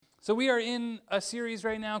So we are in a series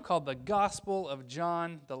right now called The Gospel of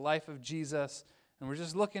John, the life of Jesus, and we're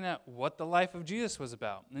just looking at what the life of Jesus was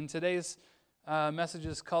about. And today's message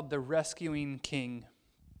is called The Rescuing King.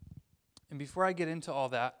 And before I get into all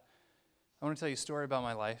that, I want to tell you a story about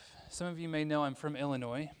my life. Some of you may know I'm from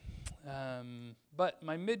Illinois, but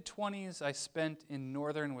my mid-20s I spent in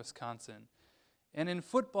northern Wisconsin. And in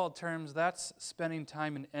football terms, that's spending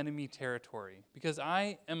time in enemy territory, because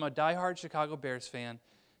I am a diehard Chicago Bears fan,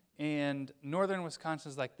 and northern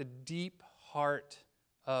Wisconsin is like the deep heart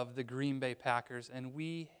of the Green Bay Packers, and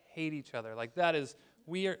we hate each other. Like that is,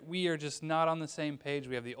 we are just not on the same page.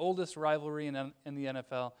 We have the oldest rivalry in the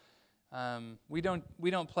NFL. We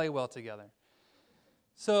don't play well together.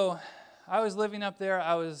 So I was living up there.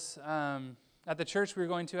 I was at the church we were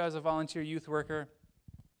going to. I was a volunteer youth worker,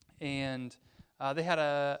 and they had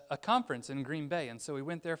a conference in Green Bay, and so we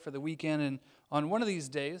went there for the weekend. And on one of these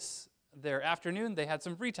days, their afternoon, they had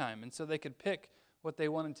some free time, and so they could pick what they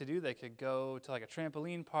wanted to do. They could go to like a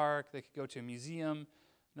trampoline park. They could go to a museum.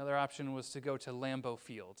 Another option was to go to Lambeau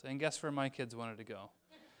Field. And guess where my kids wanted to go?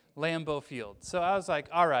 Lambeau Field. So I was like,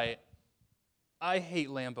 all right, I hate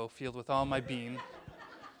Lambeau Field with all my being.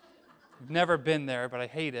 I've never been there, but I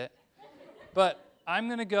hate it. But I'm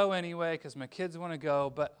going to go anyway because my kids want to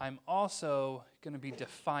go, but I'm also going to be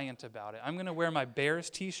defiant about it. I'm going to wear my Bears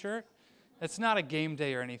t-shirt. It's not a game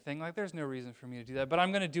day or anything. Like, there's no reason for me to do that, but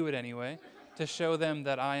I'm going to do it anyway to show them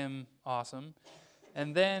that I am awesome.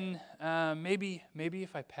 And then maybe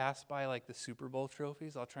if I pass by, like, the Super Bowl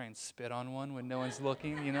trophies, I'll try and spit on one when no one's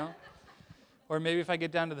looking, you know? Or maybe if I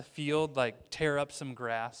get down to the field, like, tear up some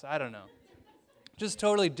grass. I don't know. Just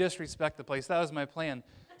totally disrespect the place. That was my plan.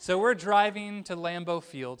 So we're driving to Lambeau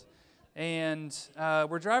Field, and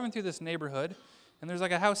we're driving through this neighborhood, and there's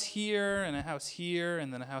like a house here, and a house here,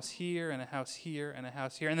 and then a house here, and a house here, and a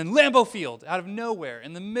house here, and then Lambeau Field out of nowhere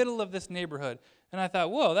in the middle of this neighborhood. And I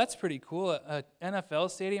thought, whoa, that's pretty cool, a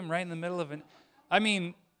NFL stadium right in the middle of an... I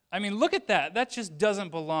mean, look at that. That just doesn't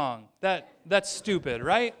belong. That's stupid,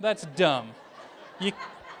 right? That's dumb.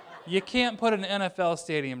 You can't put an NFL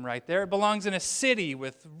stadium right there. It belongs in a city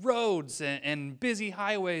with roads and busy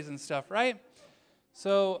highways and stuff, right?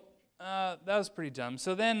 So that was pretty dumb.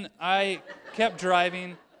 So then I kept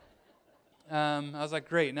driving. I was like,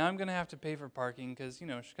 great, now I'm going to have to pay for parking because, you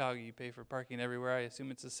know, Chicago, you pay for parking everywhere. I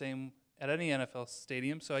assume it's the same at any NFL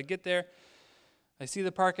stadium. So I get there. I see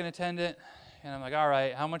the parking attendant, and I'm like, all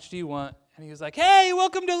right, how much do you want? And he was like, hey,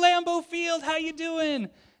 welcome to Lambeau Field. How you doing?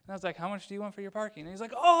 And I was like, how much do you want for your parking? And he's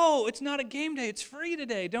like, oh, it's not a game day. It's free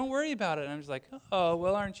today. Don't worry about it. And I'm just like, oh,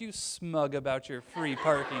 well, aren't you smug about your free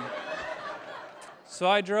parking? So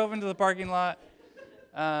I drove into the parking lot,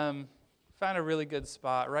 found a really good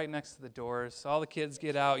spot right next to the doors. So all the kids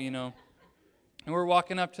get out, you know, and we're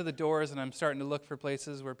walking up to the doors, and I'm starting to look for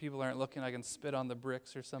places where people aren't looking. I can spit on the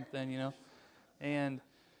bricks or something, you know. And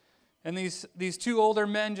these two older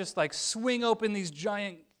men just like swing open these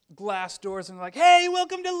giant glass doors and like, hey,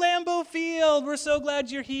 welcome to Lambeau Field. We're so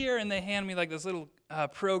glad you're here. And they hand me like this little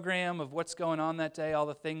program of what's going on that day, all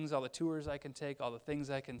the things, all the tours I can take, all the things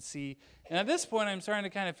I can see. And at this point, I'm starting to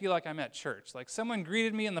kind of feel like I'm at church. Like someone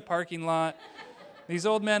greeted me in the parking lot. These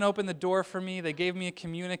old men opened the door for me. They gave me a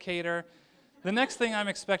communicator. The next thing I'm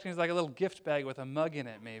expecting is like a little gift bag with a mug in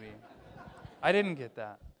it, maybe. I didn't get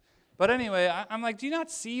that. But anyway, I'm like, do you not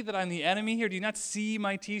see that I'm the enemy here? Do you not see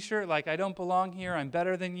my t-shirt? Like, I don't belong here. I'm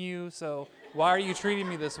better than you. So why are you treating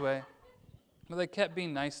me this way? But they kept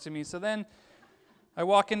being nice to me. So then I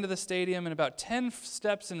walk into the stadium, and about 10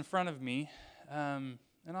 steps in front of me, and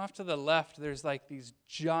off to the left, there's like these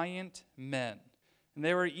giant men. And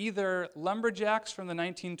they were either lumberjacks from the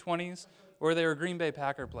 1920s or they were Green Bay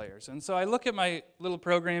Packer players. And so I look at my little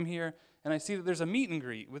program here, and I see that there's a meet and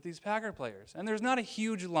greet with these Packer players. And there's not a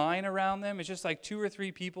huge line around them. It's just like 2 or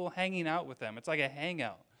 3 people hanging out with them. It's like a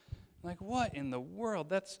hangout. I'm like, what in the world?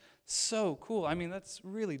 That's so cool. I mean, that's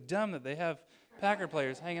really dumb that they have Packer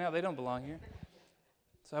players hanging out. They don't belong here.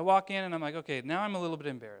 So I walk in, and I'm like, okay, now I'm a little bit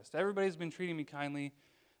embarrassed. Everybody's been treating me kindly.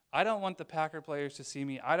 I don't want the Packer players to see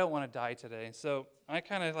me. I don't want to die today. So I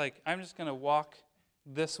kind of like, I'm just going to walk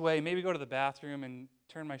this way, maybe go to the bathroom and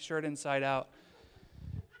turn my shirt inside out.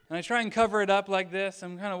 And I try and cover it up like this.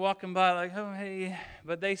 I'm kind of walking by like, oh, hey.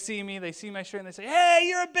 But they see me. They see my shirt, and they say, hey,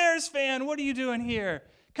 you're a Bears fan. What are you doing here?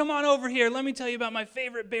 Come on over here. Let me tell you about my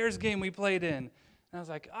favorite Bears game we played in. And I was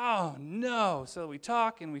like, oh, no. So we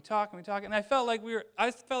talk, and we talk, and we talk. And I felt like I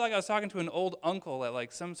was talking to an old uncle at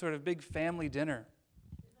like some sort of big family dinner.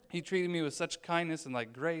 He treated me with such kindness and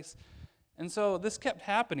like grace. And so this kept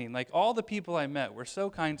happening. Like all the people I met were so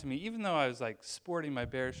kind to me, even though I was like sporting my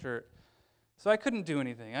Bears shirt. So I couldn't do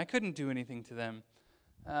anything. I couldn't do anything to them.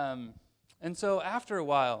 And so after a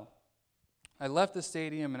while, I left the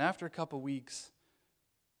stadium, and after a couple weeks,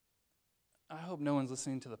 I hope no one's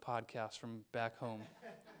listening to the podcast from back home.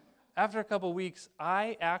 After a couple weeks,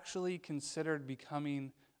 I actually considered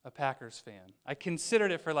becoming a Packers fan. I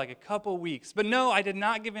considered it for like a couple weeks. But no, I did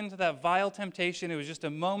not give in to that vile temptation. It was just a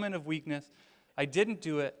moment of weakness. I didn't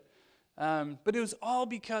do it. But it was all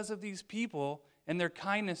because of these people and their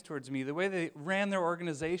kindness towards me, the way they ran their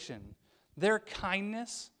organization. Their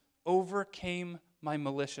kindness overcame my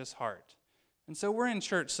malicious heart. And so we're in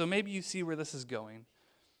church, so maybe you see where this is going.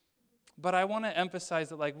 But I want to emphasize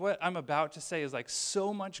that like what I'm about to say is like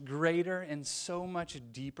so much greater and so much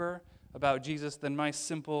deeper about Jesus than my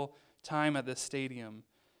simple time at the stadium.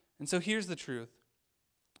 And so here's the truth.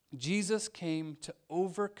 Jesus came to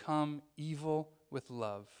overcome evil with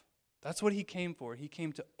love. That's what he came for. He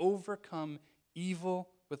came to overcome evil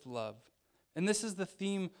with love. And this is the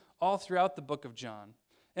theme all throughout the book of John.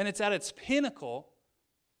 And it's at its pinnacle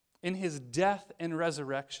in his death and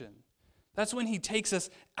resurrection. That's when he takes us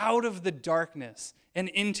out of the darkness and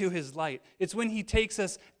into his light. It's when he takes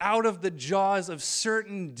us out of the jaws of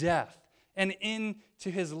certain death and into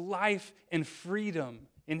his life and freedom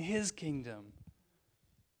in his kingdom.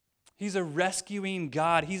 He's a rescuing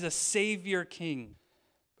God. He's a Savior King.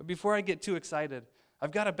 But before I get too excited,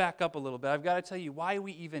 I've got to back up a little bit. I've got to tell you why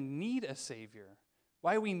we even need a Savior,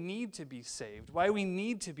 why we need to be saved, why we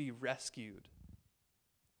need to be rescued.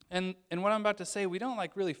 And what I'm about to say, we don't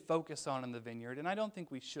like really focus on in the Vineyard, and I don't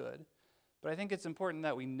think we should. But I think it's important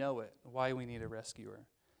that we know it, why we need a rescuer.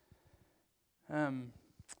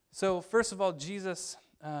 So first of all, Jesus,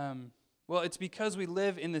 it's because we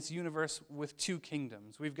live in this universe with two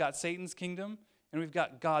kingdoms. We've got Satan's kingdom, and we've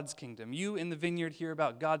got God's kingdom. You in the Vineyard hear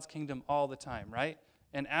about God's kingdom all the time, right?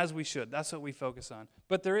 And as we should, that's what we focus on.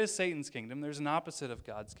 But there is Satan's kingdom. There's an opposite of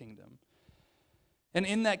God's kingdom. And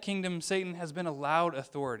in that kingdom, Satan has been allowed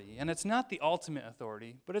authority. And it's not the ultimate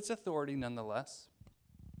authority, but it's authority nonetheless.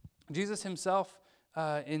 Jesus himself,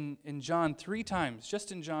 in John 3 times,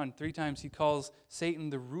 just in John 3 times, he calls Satan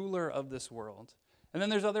the ruler of this world. And then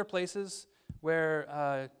there's other places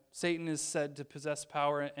where Satan is said to possess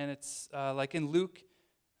power, and it's like in Luke,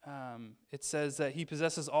 it says that he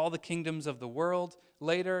possesses all the kingdoms of the world.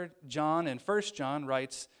 Later, John in 1 John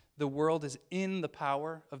writes, the world is in the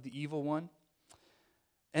power of the evil one.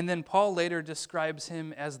 And then Paul later describes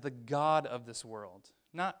him as the God of this world.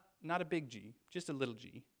 Not a big G, just a little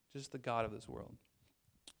g, just the God of this world.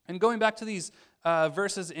 And going back to these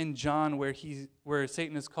verses in John where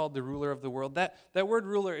Satan is called the ruler of the world, that word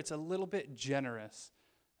ruler, it's a little bit generous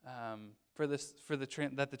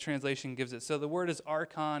that the translation gives it. So the word is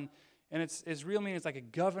archon, and its real meaning is like a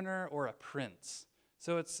governor or a prince.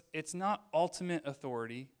 So it's not ultimate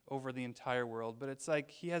authority over the entire world, but it's like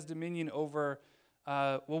he has dominion over.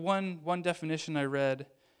 One definition I read,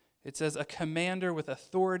 it says a commander with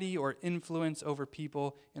authority or influence over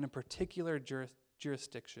people in a particular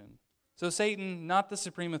jurisdiction. So Satan, not the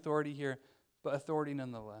supreme authority here, but authority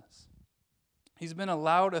nonetheless. He's been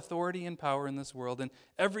allowed authority and power in this world, and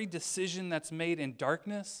every decision that's made in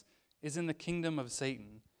darkness is in the kingdom of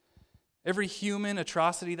Satan. Every human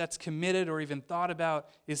atrocity that's committed or even thought about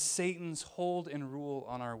is Satan's hold and rule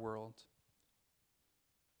on our world.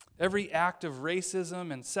 Every act of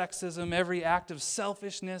racism and sexism, every act of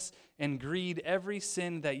selfishness and greed, every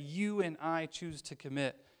sin that you and I choose to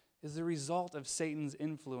commit is the result of Satan's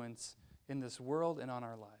influence in this world and on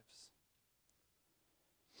our lives.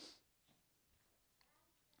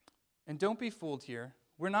 And don't be fooled here.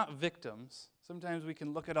 We're not victims. Sometimes we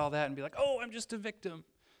can look at all that and be like, oh, I'm just a victim.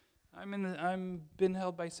 I'm been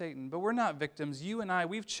held by Satan. But we're not victims. You and I,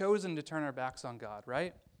 we've chosen to turn our backs on God,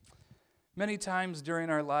 right? Many times during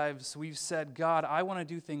our lives, we've said, God, I want to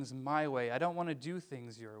do things my way. I don't want to do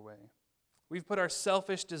things your way. We've put our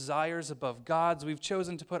selfish desires above God's. We've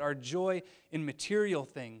chosen to put our joy in material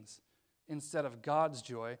things instead of God's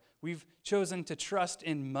joy. We've chosen to trust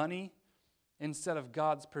in money instead of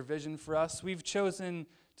God's provision for us. We've chosen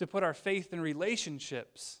to put our faith in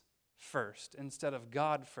relationships first instead of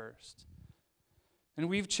God first. And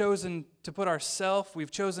we've chosen to put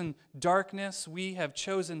we've chosen darkness, we have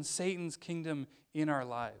chosen Satan's kingdom in our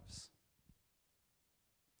lives.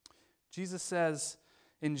 Jesus says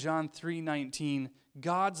in John 3:19,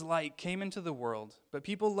 God's light came into the world, but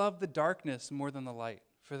people loved the darkness more than the light,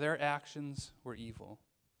 for their actions were evil.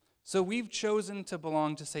 So we've chosen to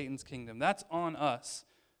belong to Satan's kingdom. That's on us.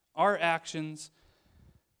 Our actions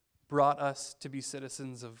brought us to be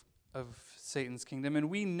citizens of Satan's kingdom, and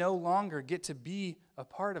we no longer get to be a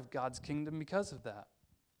part of God's kingdom because of that.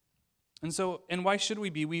 And why should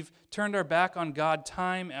we be? We've turned our back on God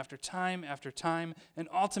time after time after time, and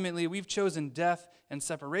ultimately we've chosen death and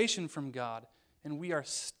separation from God, and we are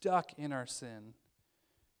stuck in our sin.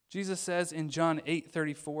 Jesus says in John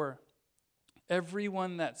 8:34,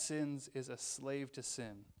 everyone that sins is a slave to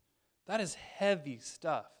sin. That is heavy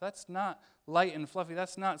stuff. That's not light and fluffy.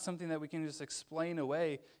 That's not something that we can just explain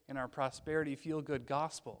away in our prosperity, feel-good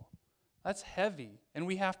gospel. That's heavy, and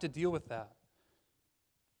we have to deal with that.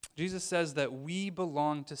 Jesus says that we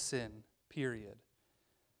belong to sin, period.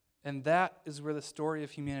 And that is where the story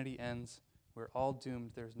of humanity ends. We're all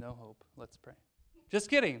doomed. There's no hope. Let's pray. Just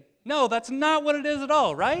kidding. No, that's not what it is at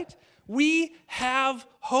all, right? We have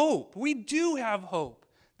hope. We do have hope.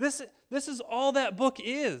 This is all that book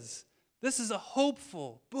is. This is a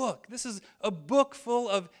hopeful book. This is a book full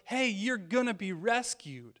of, hey, you're going to be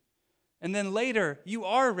rescued. And then later, you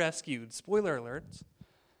are rescued. Spoiler alerts.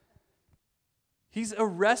 He's a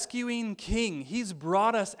rescuing king. He's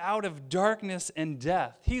brought us out of darkness and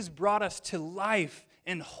death. He's brought us to life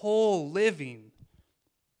and whole living.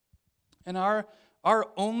 And our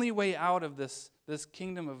only way out of this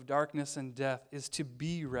kingdom of darkness and death is to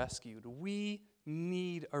be rescued. We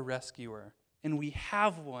need a rescuer, and we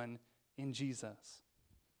have one in Jesus.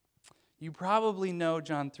 You probably know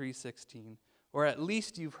John 3:16, or at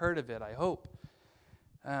least you've heard of it, I hope.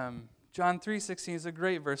 John 3:16 is a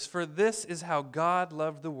great verse. For this is how God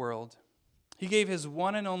loved the world. He gave his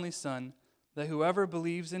one and only Son, that whoever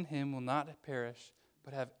believes in him will not perish,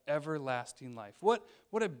 but have everlasting life. What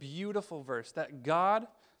a beautiful verse, that God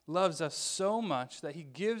loves us so much that he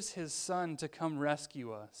gives his Son to come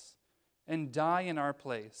rescue us and die in our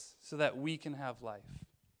place so that we can have life.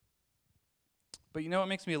 But you know what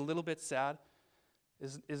makes me a little bit sad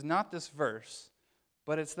is not this verse,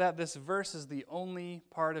 but it's that this verse is the only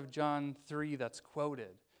part of John 3 that's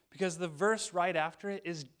quoted. Because the verse right after it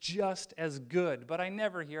is just as good, but I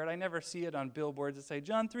never hear it. I never see it on billboards that say,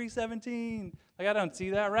 John 3:17. Like, I don't see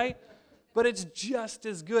that, right? But it's just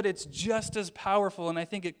as good. It's just as powerful, and I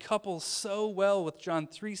think it couples so well with John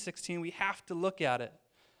 3:16. We have to look at it.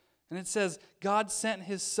 And it says, God sent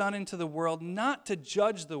his Son into the world not to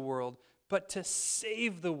judge the world, but to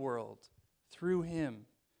save the world through him.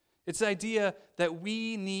 It's the idea that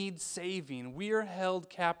we need saving. We are held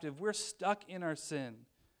captive. We're stuck in our sin.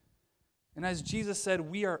 And as Jesus said,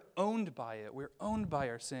 we are owned by it. We're owned by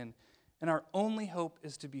our sin. And our only hope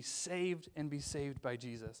is to be saved and be saved by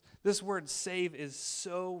Jesus. This word save is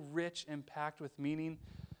so rich and packed with meaning.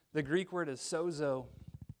 The Greek word is sozo.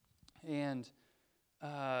 And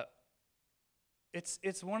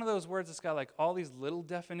it's one of those words that's got like all these little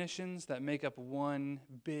definitions that make up one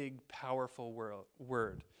big, powerful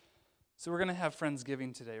word. So we're going to have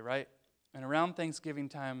Friendsgiving today, right? And around Thanksgiving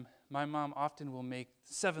time, my mom often will make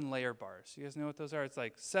 7-layer bars. You guys know what those are? It's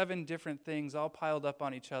like 7 different things all piled up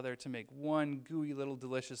on each other to make one gooey little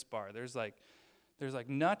delicious bar. There's like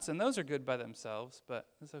nuts, and those are good by themselves, but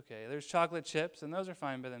it's okay. There's chocolate chips, and those are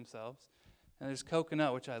fine by themselves. And there's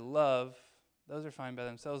coconut, which I love. Those are fine by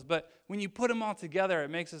themselves. But when you put them all together, it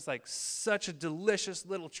makes this like such a delicious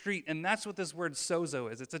little treat, and that's what this word sozo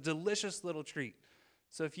is. It's a delicious little treat.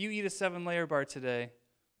 So if you eat a 7-layer bar today,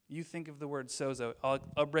 you think of the word sozo.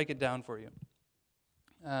 I'll break it down for you.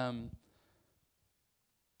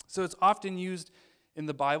 So it's often used in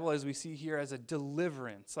the Bible, as we see here, as a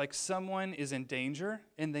deliverance. Like someone is in danger,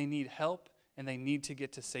 and they need help, and they need to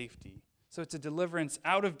get to safety. So it's a deliverance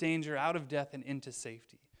out of danger, out of death, and into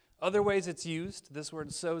safety. Other ways it's used, this word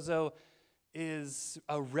sozo, is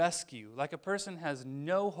a rescue. Like a person has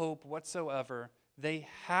no hope whatsoever, they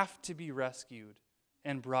have to be rescued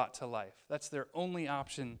and brought to life. That's their only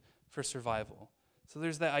option for survival. So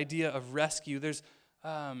there's that idea of rescue. There's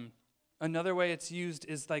another way it's used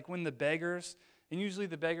is like when the beggars, and usually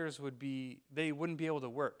the beggars wouldn't be able to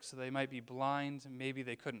work. So they might be blind, maybe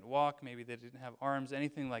they couldn't walk, maybe they didn't have arms,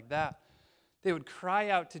 anything like that. They would cry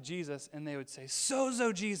out to Jesus and they would say,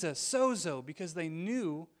 Sozo, Jesus, Sozo, because they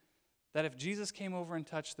knew that if Jesus came over and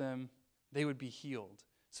touched them, they would be healed.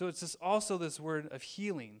 So it's also this word of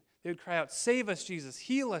healing. They would cry out, save us, Jesus,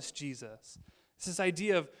 heal us, Jesus. It's this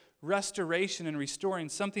idea of restoration and restoring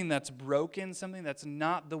something that's broken, something that's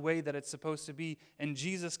not the way that it's supposed to be, and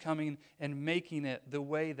Jesus coming and making it the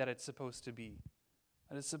way that it's supposed to be.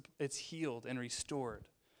 That it's healed and restored.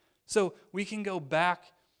 So we can go back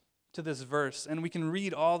to this verse, and we can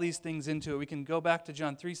read all these things into it. We can go back to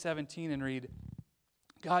John 3:17 and read,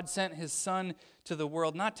 God sent his Son to the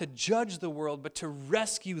world, not to judge the world, but to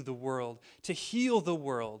rescue the world, to heal the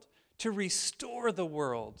world, to restore the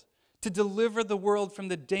world, to deliver the world from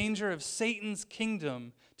the danger of Satan's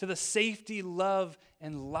kingdom to the safety, love,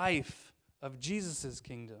 and life of Jesus'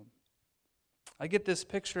 kingdom. I get this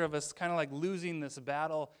picture of us kind of like losing this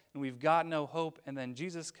battle, and we've got no hope, and then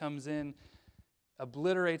Jesus comes in,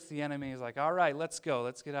 obliterates the enemy. He's like, all right, let's go.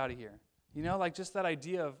 Let's get out of here. You know, like just that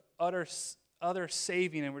idea of utter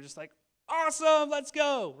saving, and we're just like, awesome, let's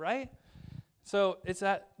go, right? So it's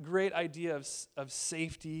that great idea of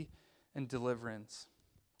safety and deliverance.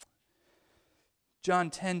 John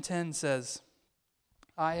 10:10 says,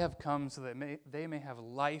 I have come so that they may have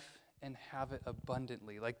life and have it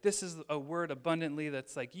abundantly. Like this is a word abundantly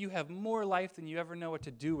that's like you have more life than you ever know what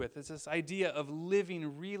to do with. It's this idea of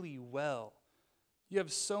living really well. You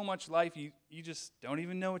have so much life, you just don't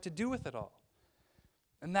even know what to do with it all.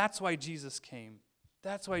 And that's why Jesus came.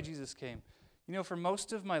 That's why Jesus came. You know, for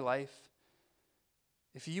most of my life,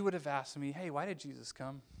 if you would have asked me, hey, why did Jesus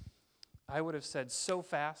come? I would have said so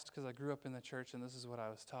fast, because I grew up in the church and this is what I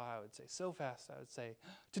was taught. I would say so fast, I would say,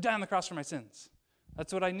 to die on the cross for my sins.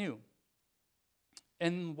 That's what I knew.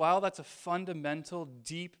 And while that's a fundamental,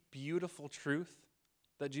 deep, beautiful truth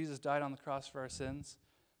that Jesus died on the cross for our sins,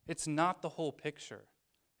 it's not the whole picture.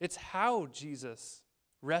 It's how Jesus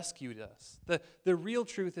rescued us. The real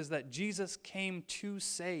truth is that Jesus came to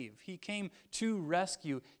save. He came to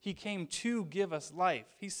rescue. He came to give us life.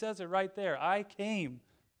 He says it right there. I came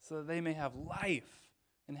so that they may have life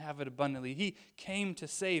and have it abundantly. He came to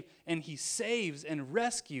save, and he saves and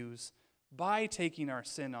rescues by taking our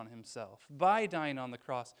sin on himself, by dying on the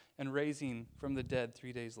cross and raising from the dead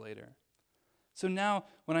 3 days later. So now,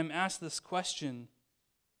 when I'm asked this question,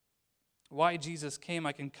 why Jesus came,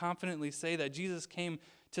 I can confidently say that Jesus came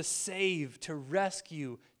to save, to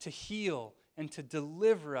rescue, to heal, and to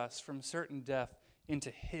deliver us from certain death into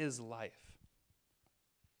his life.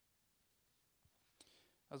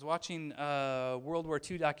 I was watching a World War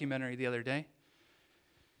II documentary the other day,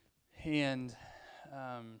 and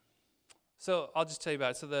so I'll just tell you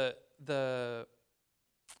about it. So the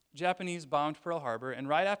Japanese bombed Pearl Harbor, and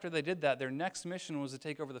right after they did that, their next mission was to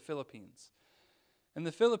take over the Philippines. And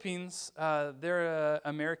the Philippines, they're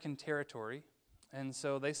American territory, and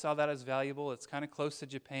so they saw that as valuable. It's kind of close to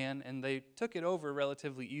Japan, and they took it over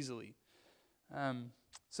relatively easily.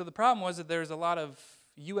 So the problem was that there's a lot of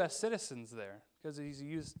U.S. citizens there because of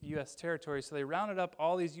these U.S. territories. So they rounded up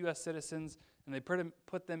all these U.S. citizens, and they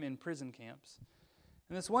put them in prison camps.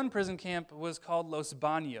 And this one prison camp was called Los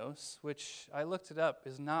Baños, which I looked it up,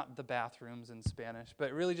 is not the bathrooms in Spanish, but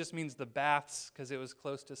it really just means the baths because it was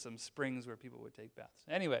close to some springs where people would take baths.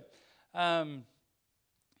 Anyway,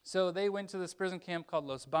 so they went to this prison camp called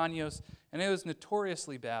Los Baños, and it was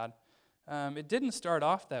notoriously bad. It didn't start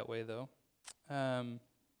off that way, though.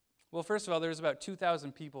 Well, first of all, there was about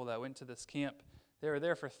 2,000 people that went to this camp. They were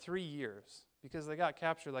there for 3 years because they got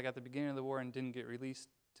captured like at the beginning of the war and didn't get released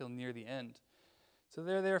till near the end. So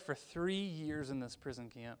they're there for 3 years in this prison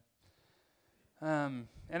camp. And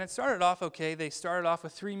it started off okay. They started off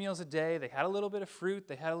with 3 meals a day. They had a little bit of fruit.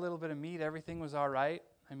 They had a little bit of meat. Everything was all right.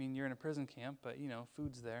 I mean, you're in a prison camp, but,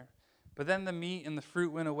 food's there. But then the meat and the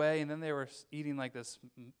fruit went away, and then they were eating like this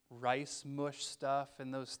rice mush stuff,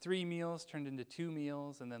 and those 3 meals turned into 2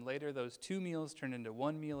 meals, and then later those 2 meals turned into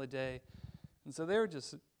 1 meal a day. And so they were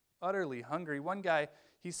just utterly hungry. One guy,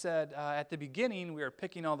 he said, at the beginning, we were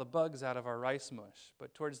picking all the bugs out of our rice mush,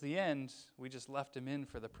 but towards the end, we just left them in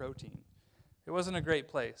for the protein. It wasn't a great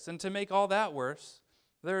place. And to make all that worse,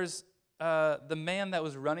 there's the man that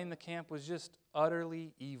was running the camp was just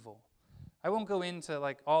utterly evil. I won't go into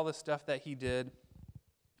like all the stuff that he did,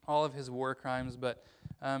 all of his war crimes, but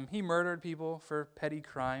he murdered people for petty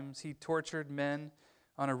crimes. He tortured men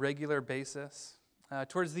on a regular basis.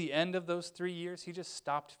 Towards the end of those 3 years, he just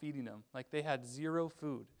stopped feeding them. Like they had zero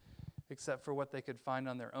food except for what they could find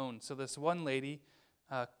on their own. So this one lady,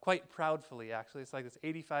 quite proudfully actually, it's like this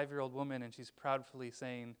 85-year-old woman, and she's proudfully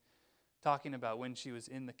talking about when she was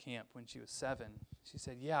in the camp when she was 7. She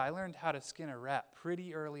said, yeah, I learned how to skin a rat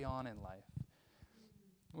pretty early on in life.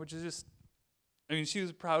 Which is just, she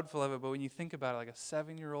was proudful of it, but when you think about it, like a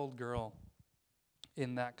 7-year-old girl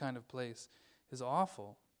in that kind of place is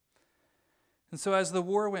awful. And so as the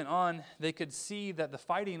war went on, they could see that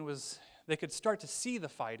they could start to see the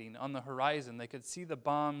fighting on the horizon. They could see the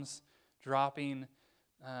bombs dropping,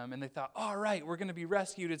 and they thought, all right, we're going to be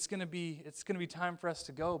rescued. It's going to be time for us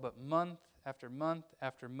to go. But month after month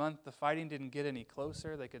after month, the fighting didn't get any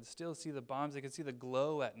closer. They could still see the bombs. They could see the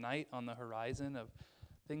glow at night on the horizon of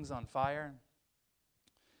things on fire.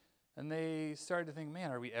 And they started to think,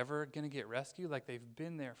 man, are we ever going to get rescued? Like they've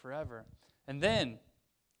been there forever. And then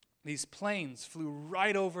these planes flew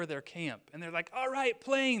right over their camp. And they're like, all right,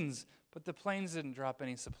 planes. But the planes didn't drop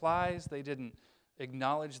any supplies. They didn't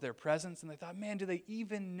acknowledge their presence. And they thought, man, do they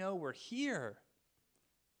even know we're here?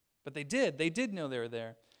 But they did. They did know they were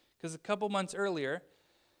there. Because a couple months earlier,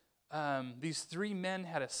 these 3 men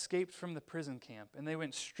had escaped from the prison camp, and they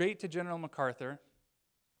went straight to General MacArthur,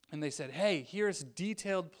 and they said, hey, here's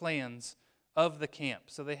detailed plans of the camp.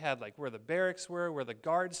 So they had like where the barracks were, where the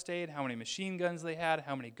guards stayed, how many machine guns they had,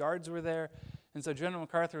 how many guards were there. And so General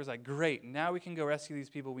MacArthur was like, great, now we can go rescue these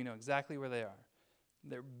people. We know exactly where they are.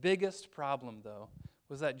 Their biggest problem, though,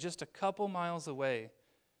 was that just a couple miles away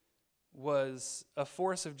was a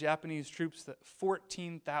force of Japanese troops,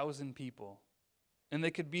 14,000 people. And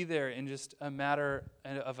they could be there in just a matter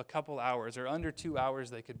of a couple hours, or under 2 hours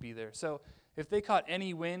they could be there. So if they caught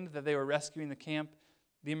any wind that they were rescuing the camp,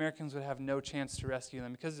 the Americans would have no chance to rescue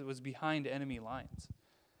them because it was behind enemy lines.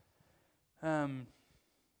 And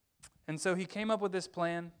so he came up with this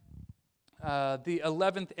plan. The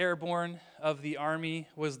 11th Airborne of the Army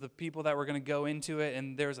was the people that were going to go into it,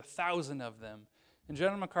 and there's 1,000 of them. And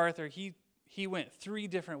General MacArthur, he went 3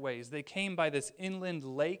 different ways. They came by this inland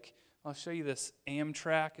lake. I'll show you this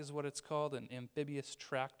Amtrak is what it's called, an amphibious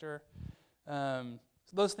tractor. So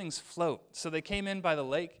those things float. So they came in by the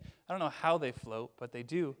lake. I don't know how they float, but they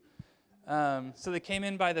do. So they came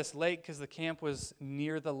in by this lake because the camp was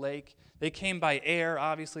near the lake. They came by air.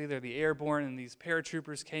 Obviously, they're the airborne, and these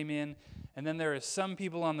paratroopers came in. And then there is some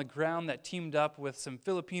people on the ground that teamed up with some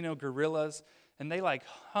Filipino guerrillas, and they like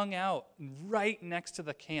hung out right next to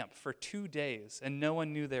the camp for 2 days, and no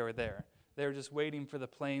one knew they were there. They were just waiting for the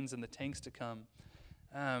planes and the tanks to come.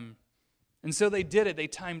 And so they did it. They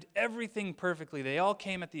timed everything perfectly. They all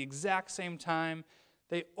came at the exact same time.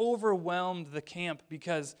 They overwhelmed the camp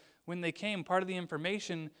because when they came, part of the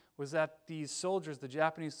information was that these soldiers, the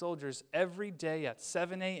Japanese soldiers, every day at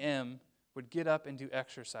 7 a.m. would get up and do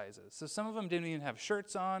exercises. So some of them didn't even have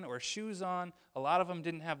shirts on or shoes on. A lot of them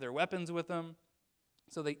didn't have their weapons with them.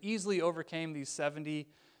 So they easily overcame these 70.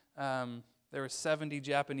 There were 70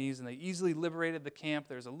 Japanese, and they easily liberated the camp.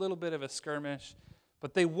 There was a little bit of a skirmish.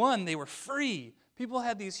 But they won. They were free. People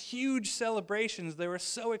had these huge celebrations. They were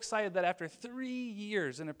so excited that after 3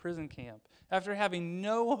 years in a prison camp, after having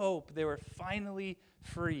no hope, they were finally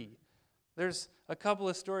free. There's a couple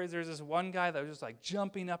of stories. There's this one guy that was just like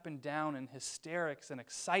jumping up and down in hysterics and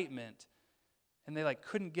excitement. And they like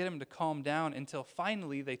couldn't get him to calm down until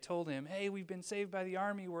finally they told him, hey, we've been saved by the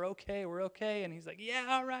Army. We're okay. And he's like, yeah,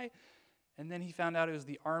 all right. And then he found out it was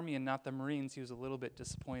the Army and not the Marines. He was a little bit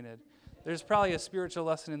disappointed. There's probably a spiritual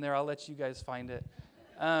lesson in there. I'll let you guys find it.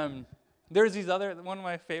 There's these one of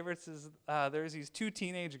my favorites is there's these 2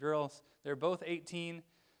 teenage girls. They're both 18,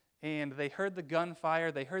 and they heard the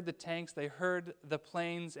gunfire, they heard the tanks, they heard the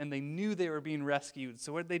planes, and they knew they were being rescued.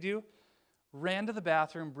 So what did they do? Ran to the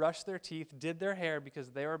bathroom, brushed their teeth, did their hair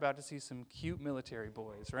because they were about to see some cute military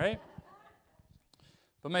boys, right?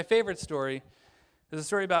 But my favorite story is a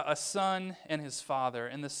story about a son and his father.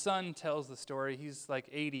 And the son tells the story. He's like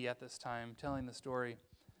 80 at this time, telling the story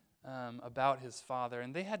about his father.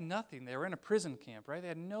 And they had nothing. They were in a prison camp, right? They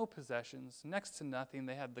had no possessions, next to nothing.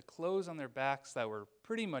 They had the clothes on their backs that were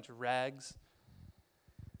pretty much rags.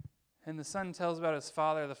 And the son tells about his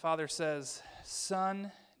father. The father says,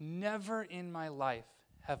 son, never in my life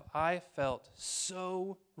have I felt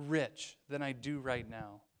so rich than I do right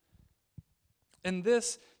now. And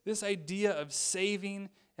this idea of saving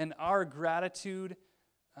and our gratitude,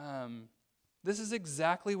 this is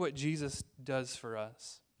exactly what Jesus does for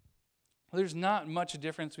us. There's not much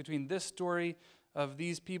difference between this story of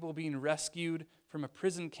these people being rescued from a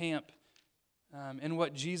prison camp and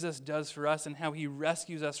what Jesus does for us and how he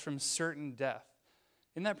rescues us from certain death.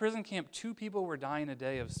 In that prison camp, 2 people were dying a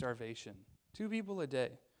day of starvation. 2 people a day.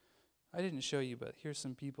 I didn't show you, but here's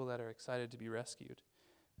some people that are excited to be rescued.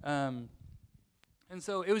 And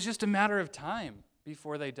so it was just a matter of time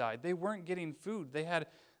before they died. They weren't getting food. They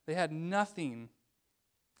had nothing.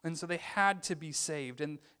 And so they had to be saved.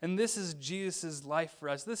 And this is Jesus' life for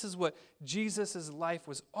us. This is what Jesus' life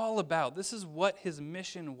was all about. This is what his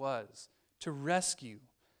mission was, to rescue.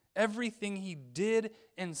 Everything he did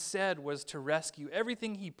and said was to rescue.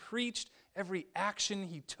 Everything he preached, every action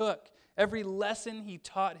he took, every lesson he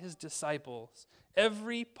taught his disciples,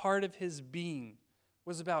 every part of his being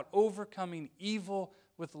was about overcoming evil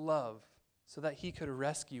with love so that he could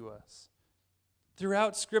rescue us.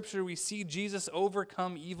 Throughout Scripture, we see Jesus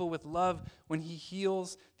overcome evil with love when he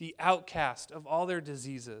heals the outcast of all their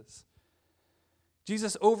diseases.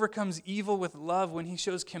 Jesus overcomes evil with love when he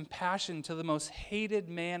shows compassion to the most hated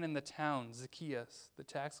man in the town, Zacchaeus, the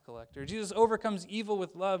tax collector. Jesus overcomes evil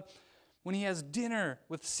with love when he has dinner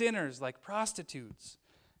with sinners like prostitutes.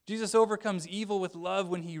 Jesus overcomes evil with love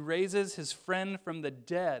when he raises his friend from the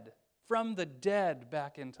dead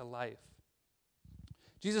back into life.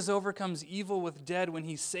 Jesus overcomes evil with death when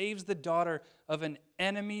he saves the daughter of an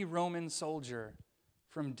enemy Roman soldier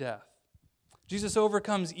from death. Jesus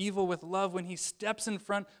overcomes evil with love when he steps in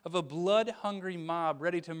front of a blood-hungry mob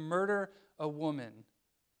ready to murder a woman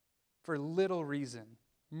for little reason.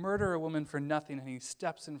 Murder a woman for nothing, and he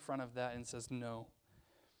steps in front of that and says no.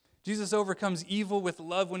 Jesus overcomes evil with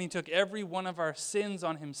love when he took every one of our sins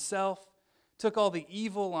on himself, took all the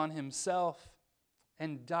evil on himself,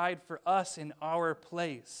 and died for us in our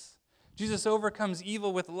place. Jesus overcomes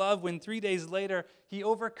evil with love when 3 days later he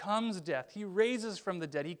overcomes death. He raises from the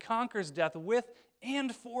dead. He conquers death with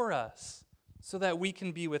and for us so that we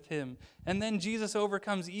can be with him. And then Jesus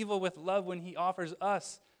overcomes evil with love when he offers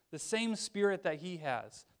us the same Spirit that he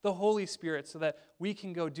has, the Holy Spirit, so that we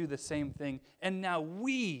can go do the same thing. And now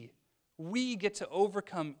we get to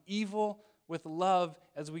overcome evil with love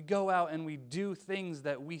as we go out and we do things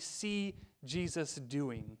that we see Jesus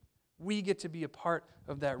doing. We get to be a part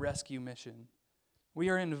of that rescue mission. We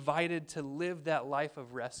are invited to live that life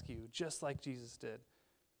of rescue, just like Jesus did.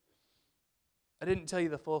 I didn't tell you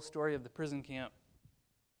the full story of the prison camp.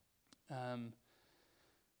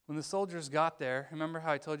 When the soldiers got there, remember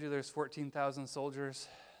how I told you there's 14,000 soldiers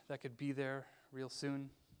that could be there real soon?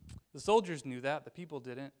 The soldiers knew that, the people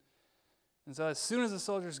didn't. And so as soon as the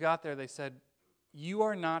soldiers got there, they said, "You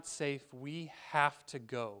are not safe. We have to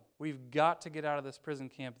go. We've got to get out of this prison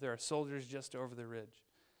camp. There are soldiers just over the ridge."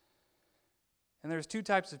 And there's two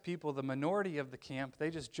types of people. The minority of the camp, they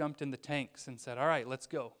just jumped in the tanks and said, "All right, let's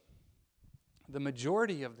go." The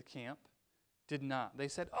majority of the camp did not. They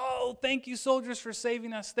said, "Oh, thank you, soldiers, for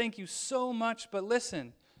saving us. Thank you so much. But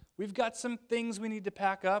listen, we've got some things we need to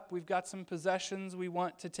pack up. We've got some possessions we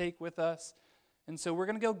want to take with us. And so we're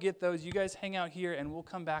going to go get those. You guys hang out here, and we'll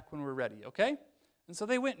come back when we're ready, okay?" And so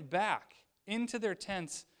they went back into their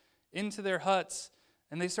tents, into their huts,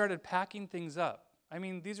 and they started packing things up. I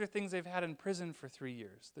mean, these are things they've had in prison for 3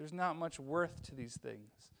 years. There's not much worth to these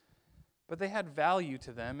things. But they had value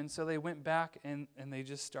to them, and so they went back and they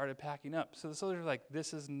just started packing up. So the soldiers were like,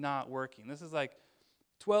 "This is not working. This is like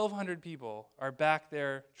 1,200 people are back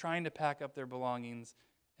there trying to pack up their belongings,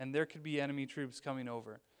 and there could be enemy troops coming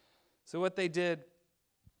over." So what they did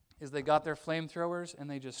is they got their flamethrowers and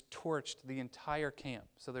they just torched the entire camp.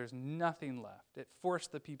 So there's nothing left. It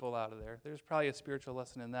forced the people out of there. There's probably a spiritual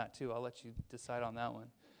lesson in that too. I'll let you decide on that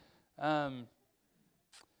one.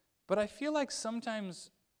 But I feel like sometimes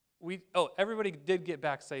everybody did get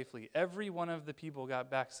back safely. Every one of the people got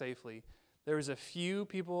back safely. There was a few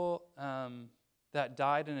people that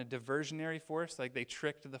died in a diversionary force, like they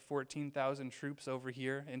tricked the 14,000 troops over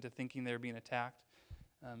here into thinking they were being attacked.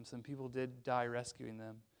 Some people did die rescuing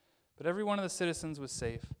them. But every one of the citizens was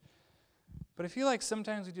safe. But I feel like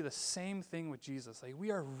sometimes we do the same thing with Jesus. Like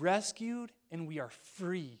we are rescued and we are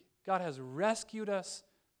free. God has rescued us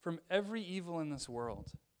from every evil in this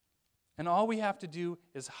world. And all we have to do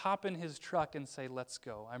is hop in his truck and say, "Let's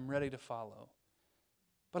go. I'm ready to follow."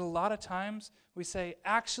 But a lot of times we say,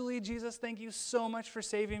 "Actually, Jesus, thank you so much for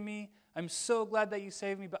saving me. I'm so glad that you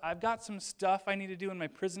saved me, but I've got some stuff I need to do in my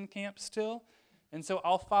prison camp still. And so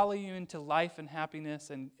I'll follow you into life and happiness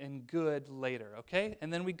and good later," okay?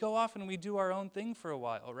 And then we go off and we do our own thing for a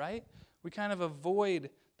while, right? We kind of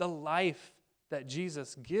avoid the life that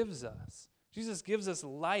Jesus gives us. Jesus gives us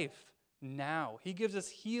life now. He gives us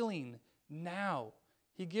healing now.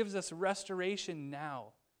 He gives us restoration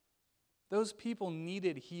now. Those people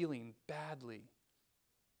needed healing badly.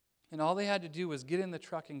 And all they had to do was get in the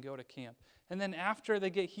truck and go to camp. And then after they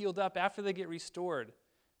get healed up, after they get restored,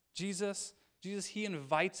 Jesus, he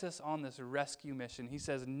invites us on this rescue mission. He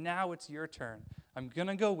says, "Now it's your turn. I'm going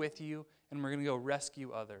to go with you, and we're going to go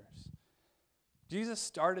rescue others." Jesus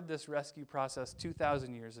started this rescue process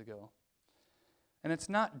 2,000 years ago. And it's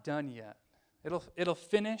not done yet. It'll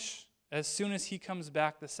finish as soon as he comes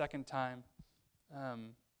back the second time.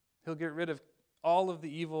 He'll get rid of all of the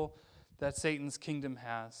evil that Satan's kingdom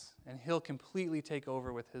has, and he'll completely take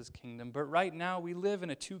over with his kingdom. But right now, we live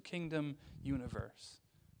in a two-kingdom universe,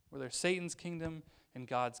 where there's Satan's kingdom and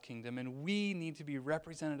God's kingdom, and we need to be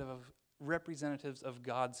representatives of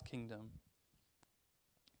God's kingdom.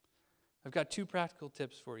 I've got 2 practical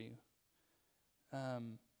tips for you.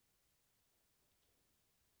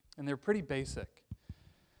 And they're pretty basic.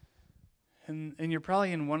 And you're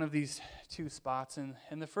probably in one of these 2 spots.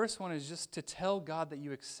 And the first one is just to tell God that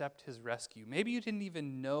you accept his rescue. Maybe you didn't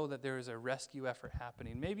even know that there is a rescue effort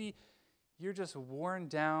happening. Maybe you're just worn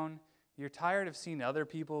down. You're tired of seeing other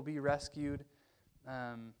people be rescued,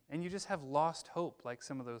 and you just have lost hope like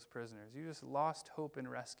some of those prisoners. You just lost hope in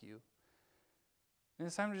rescue. And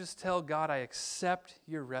it's time to just tell God, "I accept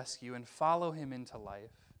your rescue," and follow him into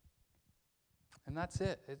life. And that's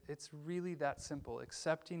it. It's really that simple,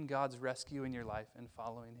 accepting God's rescue in your life and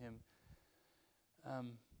following him.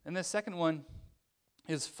 And the second one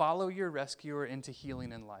is follow your rescuer into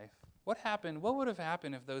healing in life. What would have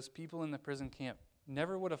happened if those people in the prison camp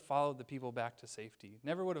never would have followed the people back to safety,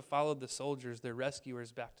 never would have followed the soldiers, their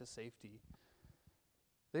rescuers, back to safety?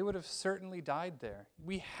 They would have certainly died there.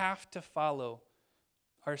 We have to follow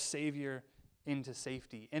our Savior into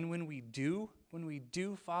safety. And when we do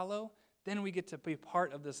follow, then we get to be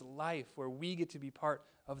part of this life where we get to be part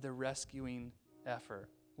of the rescuing effort.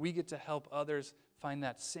 We get to help others find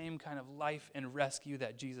that same kind of life and rescue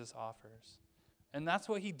that Jesus offers. And that's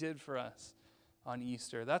what he did for us on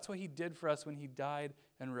Easter. That's what he did for us when he died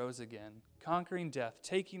and rose again, conquering death,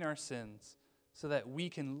 taking our sins so that we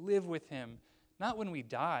can live with him, not when we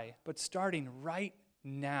die, but starting right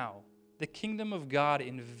now. The kingdom of God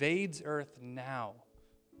invades earth now.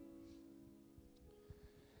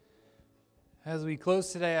 As we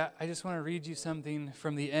close today, I just want to read you something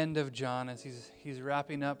from the end of John as he's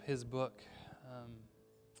wrapping up his book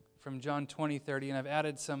from John 20:30, and I've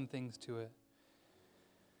added some things to it.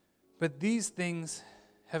 But these things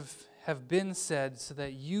have been said so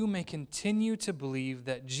that you may continue to believe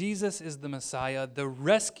that Jesus is the Messiah, the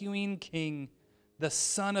rescuing King, the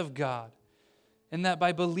Son of God, and that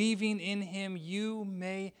by believing in him you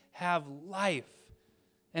may have life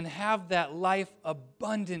and have that life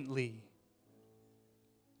abundantly.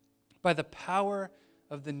 By the power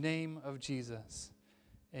of the name of Jesus.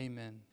 Amen.